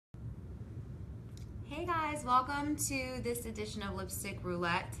Hey guys, welcome to this edition of Lipstick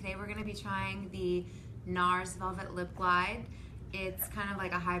Roulette. Today we're going to be trying the NARS Velvet Lip Glide. It's kind of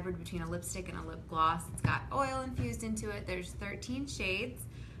like a hybrid between a lipstick and a lip gloss. It's got oil infused into it. There's 13 shades.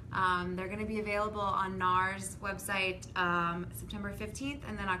 They're going to be available on NARS website September 15th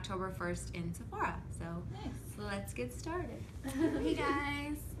and then October 1st in Sephora. So nice. Let's get started. Hey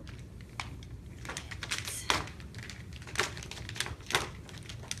guys.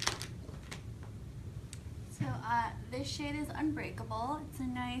 So this shade is Unbreakable. It's a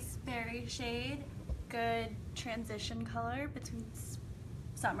nice berry shade. Good transition color between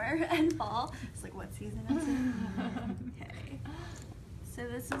summer and fall. It's like, what season is it? Okay. So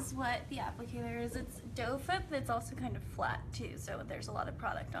this is what the applicator is. It's doe foot, but it's also kind of flat too, so there's a lot of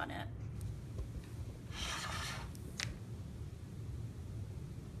product on it.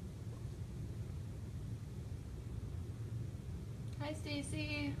 Hi,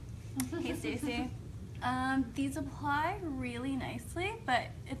 Stacy. Hey, Stacy. These apply really nicely, but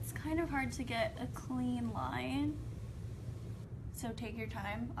it's kind of hard to get a clean line. So take your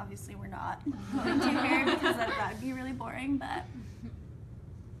time. Obviously, we're not going to here because that would be really boring, but.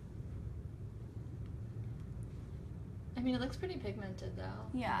 I mean, it looks pretty pigmented though.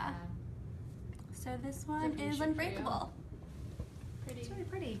 Yeah. So this one is Unbreakable. Pretty. It's really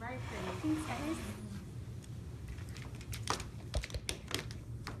pretty. Very pretty. Thanks, guys.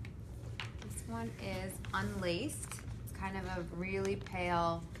 This one is Unlaced. It's kind of a really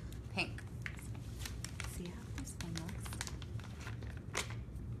pale pink. Let's see how this one looks.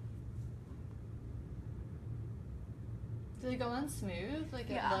 Does it go on smooth? Like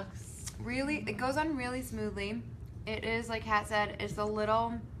it looks. Really, it goes on really smoothly. It is, like Kat said, it's a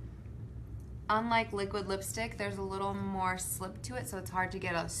little, unlike liquid lipstick, there's a little more slip to it, so it's hard to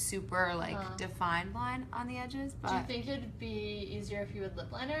get a super defined line on the edges. But do you think it'd be easier if you would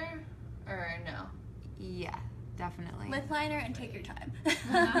lip liner, or no? Yeah, definitely. Lip liner and take your time.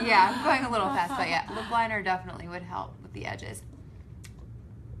 Yeah, I'm going a little fast, but yeah, lip liner definitely would help with the edges.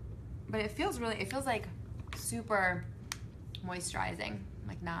 But it feels like super moisturizing,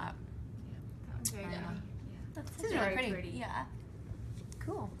 like not. Very Yeah. That's This is really pretty. Yeah.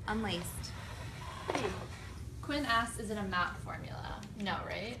 Cool. Unlaced. Pretty. Quinn asked, is it a matte formula? No,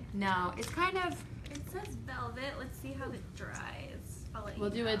 right? No, it's kind of. It says velvet. Let's see how it dries. We'll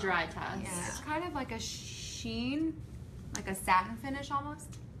do a dry test. Yeah, it's kind of like a sheen, like a satin finish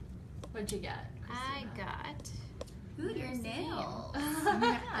almost. What'd you get, I Christina? got Ooh, your nails.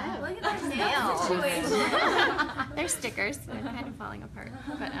 Yeah. Look at that nail situation. they're stickers. They're kind of falling apart,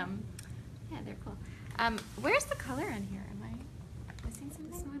 but yeah, they're cool. Where's the color on here? Am I missing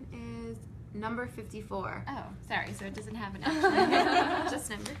This something? one is number 54. Oh, sorry. So it doesn't have an option.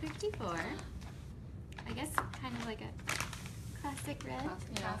 Just number 54. I guess kind of like a classic red.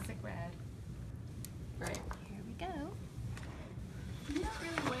 Classic red. Right. Here we go. You don't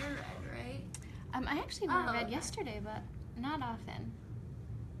really wear red, right? I actually wore red okay. yesterday, but not often.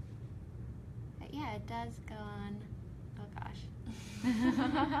 But yeah, it does go on. Oh gosh.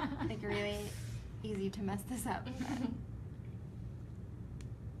 Like really easy to mess this up. But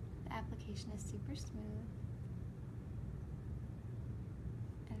the application is super smooth.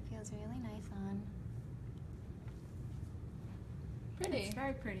 And it feels really nice on. Pretty. It's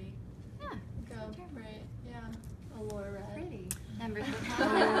very pretty. Yeah. Go. Right. Yeah. Allure red. Pretty. Number 54.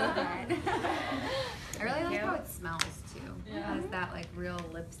 I really like how it smells too. Yeah. It has that like real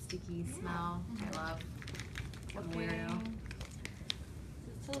lipsticky smell. I love. I'm weirdo.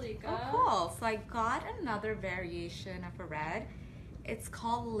 Talika. Oh, cool. So I got another variation of a red. It's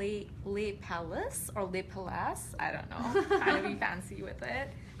called Le Palace or Le Palace. I don't know. Trying to be fancy with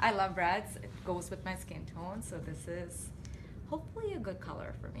it. I love reds. It goes with my skin tone. So this is hopefully a good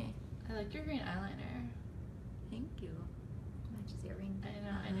color for me. I like your green eyeliner. Thank you. Matches your ring. I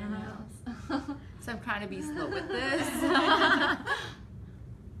know, and your nails. So I'm trying to be slow with this.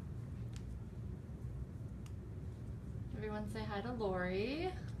 Everyone say hi to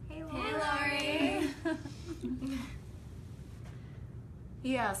Lori. Hey, Hey, Lori.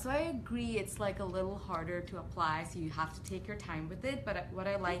 Yeah, so I agree. It's like a little harder to apply, so you have to take your time with it. But what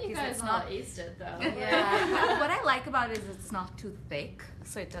I like You is guys it's all not. aced it though. Yeah. What I like about it is it's not too thick,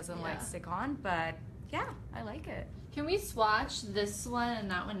 so it doesn't Yeah. like stick on. But yeah, I like it. Can we swatch this one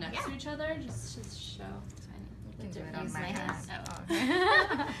and that one next Yeah. to each other? Just show. can do it difference. on Use my my hands. hands.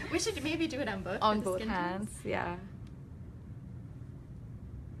 Oh. We should maybe do it on both. On for the both skin hands, yeah.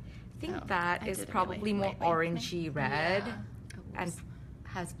 I think Oh, that I is did it probably really more lightly, I think. orangey red Yeah. and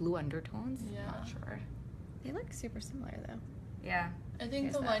has blue undertones. Yeah. Not sure. They look super similar though. Yeah. I think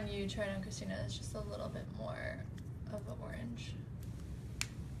Here's the that. one you tried on Christina is just a little bit more of an orange.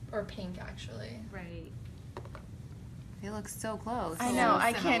 or pink actually. Right. They look so close. I know,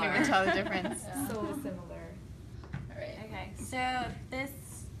 I can't Similar. even tell the difference. Yeah. So similar. All right. Okay, so this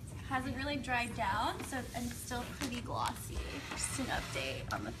hasn't really dried down, so and it's still pretty glossy. Just an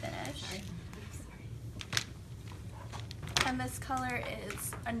update on the finish. And this color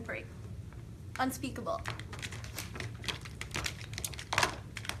is unspeakable.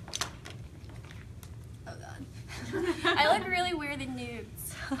 Oh god. I look really weird in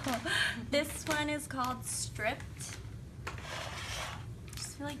nudes. This one is called Stripped. I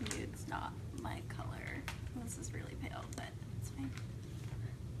just feel like nude's not my color. This is really pale, but it's fine.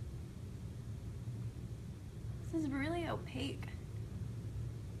 This is really opaque.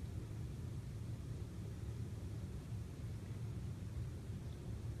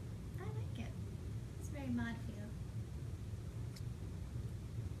 I like it. It's very mod feel.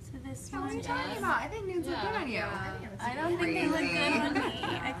 So this What are one you is... talking about? I think nudes look good on you. I don't think they look good on me.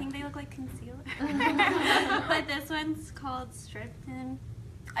 I think they look like concealer. But this one's called Stripped, and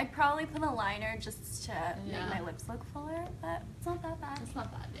I'd probably put a liner just to make my lips look fuller, but it's not that bad. It's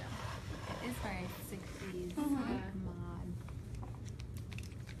not bad, yeah. It is very 60s mod.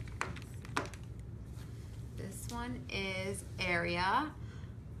 This one is Area.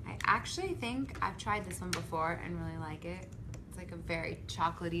 I actually think I've tried this one before and really like it. It's like a very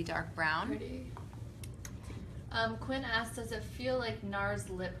chocolatey dark brown. Pretty. Quinn asked, does it feel like NARS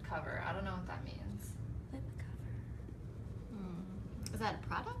lip cover? I don't know what that means. Lip cover. Is that a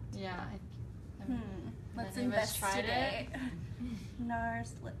product? Yeah. Let's Any of us tried investigate.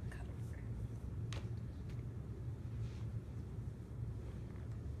 NARS lip cover.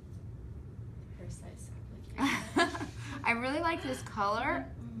 Precise application. I really like this color.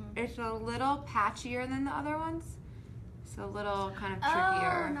 It's a little patchier than the other ones. So a little kind of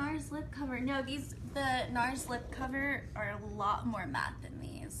trickier. Oh, NARS lip cover. No, the NARS lip cover are a lot more matte than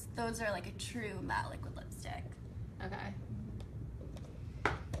these. Those are like a true matte liquid lipstick. Okay.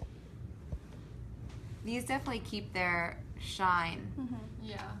 These definitely keep their shine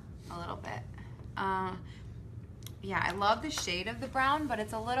Yeah. a little bit. Yeah, I love the shade of the brown, but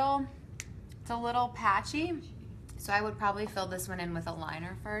it's a little patchy. So I would probably fill this one in with a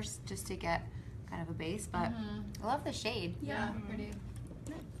liner first, just to get kind of a base. But I love the shade. Yeah, pretty.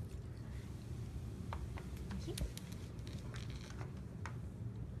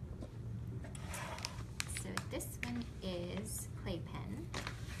 So this one is Playpen.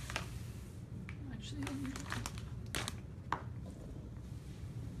 Actually,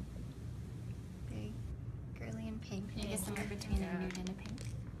 Very girly and pink. I guess somewhere between a nude and a pink.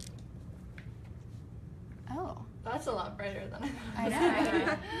 Oh. that's a lot brighter than I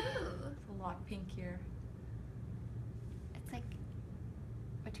know. It's a lot pinkier. It's like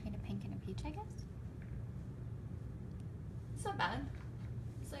between a pink and a peach, I guess. It's not bad.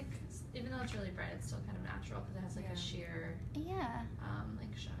 It's like, even though it's really bright, it's still kind of natural because it has like a sheer, Yeah.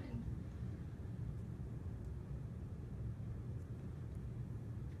 like shine.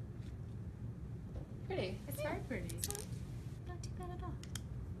 Pretty. It's very pretty. Not too bad at all.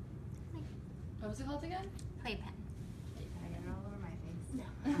 What was it called again? Playpen. I got it all over my face.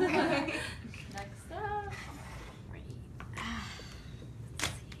 Next up.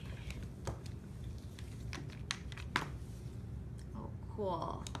 Oh,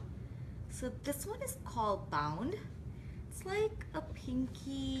 cool. So this one is called Bound. It's like a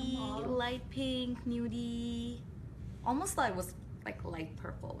pinky, light pink, nudie. Almost like it was like light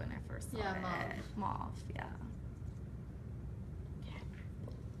purple when I first saw Yeah, it. Mauve, yeah.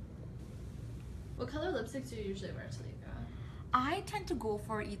 What color lipsticks do you usually wear, Talika? I tend to go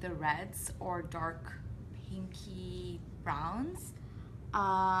for either reds or dark pinky browns.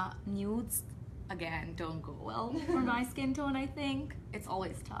 Nudes, again, don't go well for my skin tone, I think. It's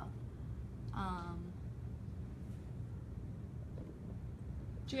always tough.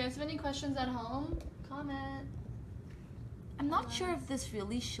 Do you guys have any questions at home? Comment. I'm not sure if this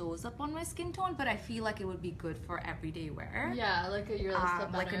really shows up on my skin tone, but I feel like it would be good for everyday wear. Yeah, like your lips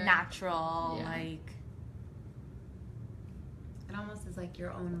look Like a better. natural, Yeah. like... It almost is like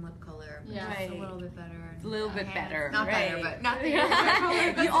your own lip color, but Yeah. just a Right. little bit better. A little bit better, Not right? better, but not the lip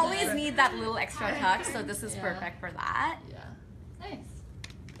color. You always need that little extra touch, so this is Yeah. perfect for that. Yeah. Nice.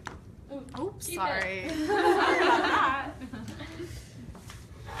 Ooh, Oops, keep sorry. it. Sorry about that.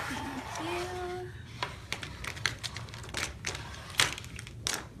 Thank you.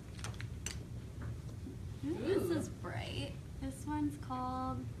 This is bright. This one's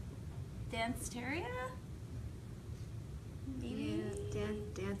called Danceteria. Maybe.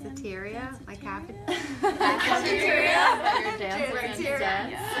 Danceteria, like happy. Your dance Danceteria.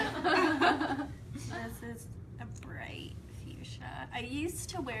 dance. This is a bright fuchsia. I used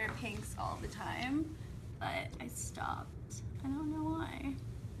to wear pinks all the time, but I stopped. I don't know why.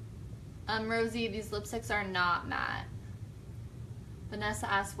 Rosie, these lipsticks are not matte.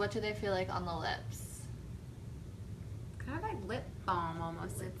 Vanessa asked, what do they feel like on the lips? Kind of like lip balm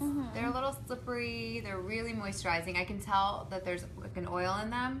almost. They're a little slippery. They're really moisturizing. I can tell that there's like an oil in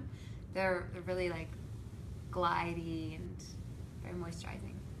them. They're really like glidey and very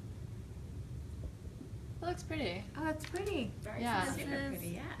moisturizing. It looks pretty. Oh, that's pretty. Yeah. This is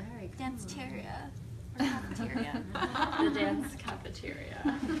Very cool. Danceteria. Or cafeteria. The dance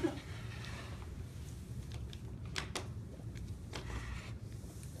cafeteria.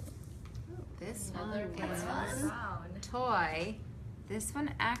 This Another one is brown. toy. This one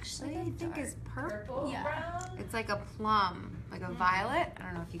actually I think is purple. Yeah. Brown. It's like a plum, like a violet. I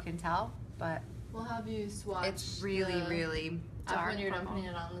don't know if you can tell, but We'll have you swatch. it's really, really dark When you're done purple. putting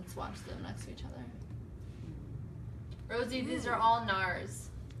it on, let's swatch them next to each other. Rosie, these are all NARS.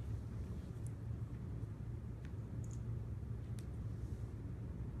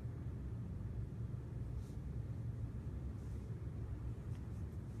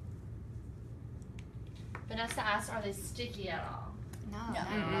 Vanessa asked, are they sticky at all? No, No. not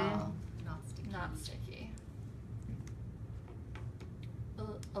at all. Not sticky. Not sticky.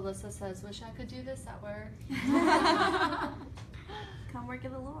 Alyssa says, wish I could do this at work. Come work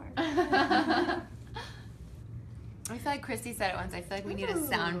at Allure. I feel like Christy said it once. I feel like we need a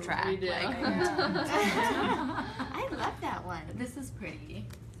soundtrack. We do. Like, I love that one. this is pretty.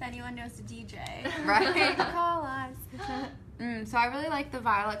 If anyone knows a DJ, Right? call us. So I really like the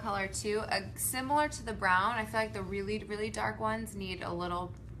violet color too. Similar to the brown, I feel like the really, really dark ones need a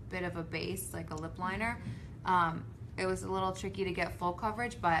little bit of a base, like a lip liner. It was a little tricky to get full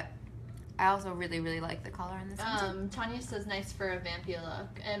coverage, but I also really, really like the color in this one too. Tanya says nice for a vampy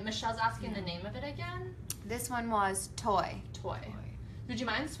look. And Michelle's asking the name of it again. This one was Toy. Toy. Would you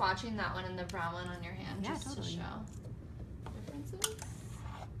mind swatching that one and the brown one on your hand Yeah, just totally. to show differences?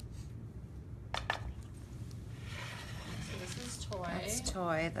 So this is Toy. That's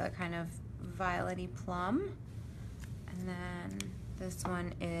Toy, the kind of violety plum. And then this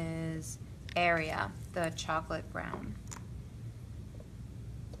one is Area, the chocolate brown.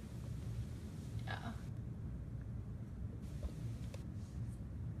 Yeah.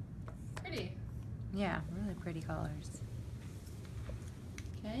 Pretty. Yeah, really pretty colors.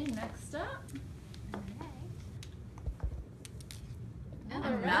 Okay, next up.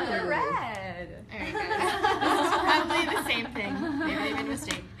 Another red. Alright guys, this is probably the same thing. Maybe I made a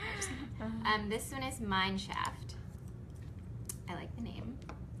mistake. This one is Mine Shaft. I like the name.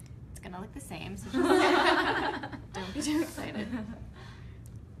 It's gonna look the same, so just don't be too excited.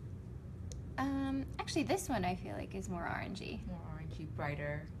 Actually this one I feel like is more orangey. More orangey,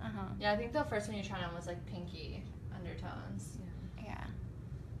 brighter. Uh-huh. Yeah, I think the first one you tried on was like pinky undertones. Yeah.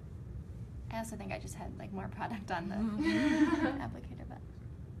 I also think I just had like more product on the applicator, but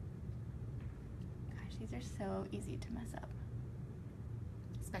gosh, these are so easy to mess up.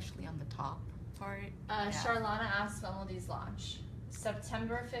 Especially on the top part. Charlana asks, when will these launch?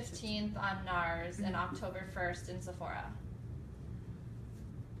 September 15th on NARS and October 1st in Sephora.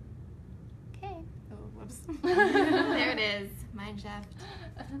 Okay. Oh, whoops. There it is. Mine Shaft.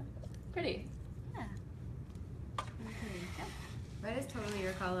 Pretty. Yeah. Red is totally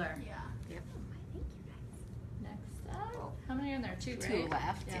your color. Yeah. Yep. Thank you guys. Next up. How many are in there? Two, right? Two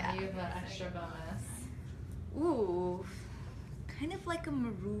left, yeah. You have an extra bonus. Ooh, kind of like a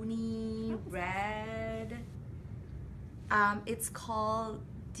maroony red. It's called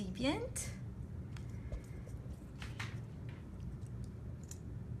Deviant.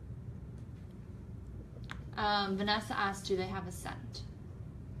 Vanessa asked, do they have a scent?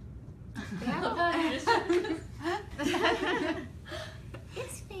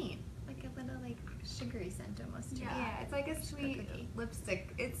 It's faint, like a little like sugary scent almost. To me. Yeah, it's like a sweet cookie.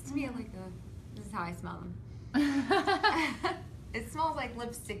 lipstick. It's to me like this is how I smell them. It smells like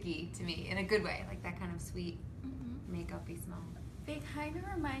lipsticky to me in a good way, like that kind of sweet makeup-y smell. They kind of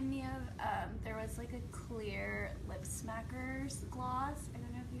remind me of, there was like a clear Lip Smackers gloss. I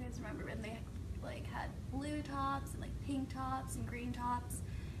don't know if you guys remember, but they like had blue tops and like pink tops and green tops.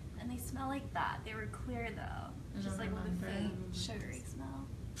 And they smell like that. They were clear though, just like with a faint sugary smell.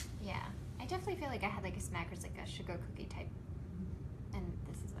 Yeah, I definitely feel like I had like a Smackers, like a sugar cookie type, and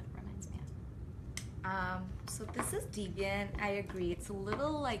this is what it reminds me of. So this is Deviant. I agree. It's a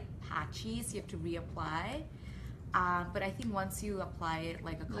little like patchy, so you have to reapply. But I think once you apply it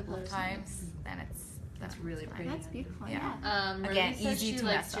like a couple of times, then it's really pretty. That's beautiful. Yeah. Yeah. Again, Ruby says easy she to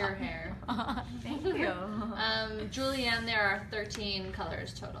likes mess your up. hair. Thank you. Julianne, there are 13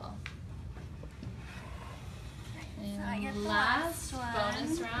 colors total. I get And the last last one.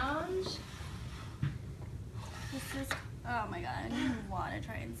 bonus round. This is, oh my god, I don't even want to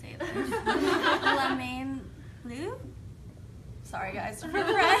try and say this. Lemon blue? Sorry guys for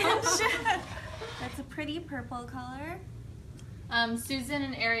French. That's a pretty purple color. Susan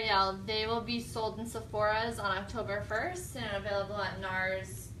and Ariel, they will be sold in Sephora's on October 1st and available at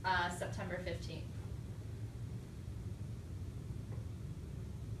NARS September 15th.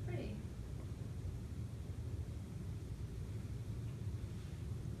 Pretty.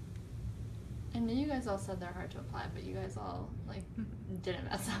 I know you guys all said they're hard to apply, but you guys all like didn't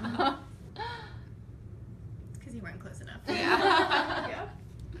mess up. Because you weren't close enough. Yeah.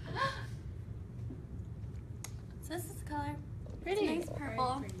 So this is the color. Pretty. It's nice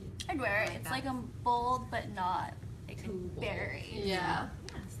purple. I'd wear it. It's like a bold but not like Too bold. berry. Yeah.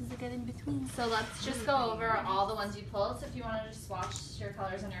 This is a good in between. So let's just go over all the ones you pulled. So if you want to just swatch your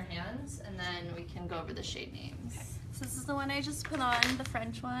colors on your hands, and then we can go over the shade names. Okay. So this is the one I just put on, the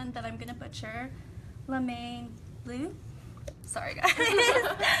French one that I'm gonna butcher. Lemon blue. Sorry guys.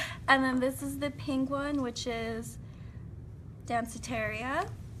 And then this is the pink one, which is Danceteria.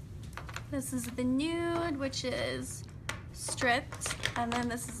 This is the nude, which is Stripped. And then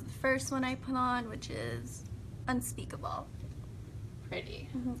this is the first one I put on, which is Unspeakable. Pretty.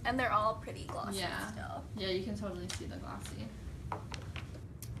 And they're all pretty glossy Yeah. still. Yeah, you can totally see the glossy.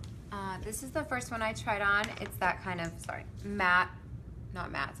 This is the first one I tried on. It's that kind of, matte,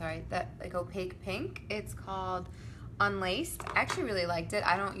 not matte, that like opaque pink. It's called Unlaced. I actually really liked it.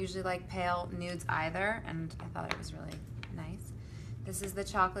 I don't usually like pale nudes either, and I thought it was really nice. This is the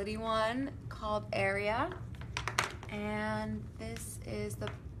chocolatey one called Area, and this is the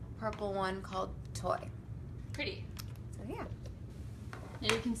purple one called Toy. Pretty. So yeah.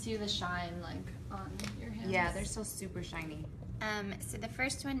 Yeah, you can see the shine like on your hands. Yeah, they're still super shiny. So the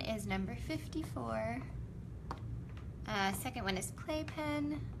first one is number 54. Second one is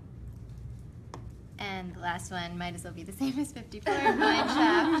Playpen. And the last one might as well be the same as 54,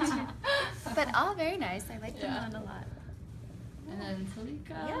 Mineshaft. But all very nice. I like them Yeah. on a lot. And then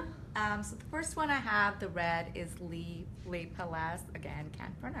Talika. Yeah. So the first one I have, the red, is Le Palace. Again,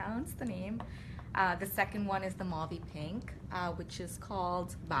 can't pronounce the name. The second one is the mauve pink, which is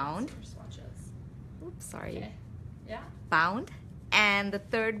called Bound. For swatches. Oops, sorry. Okay. Yeah. Bound. And the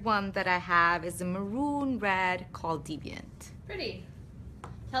third one that I have is a maroon red called Deviant. Pretty.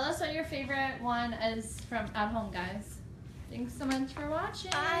 Tell us what your favorite one is from at home, guys. Thanks so much for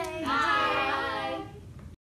watching. Bye. Bye.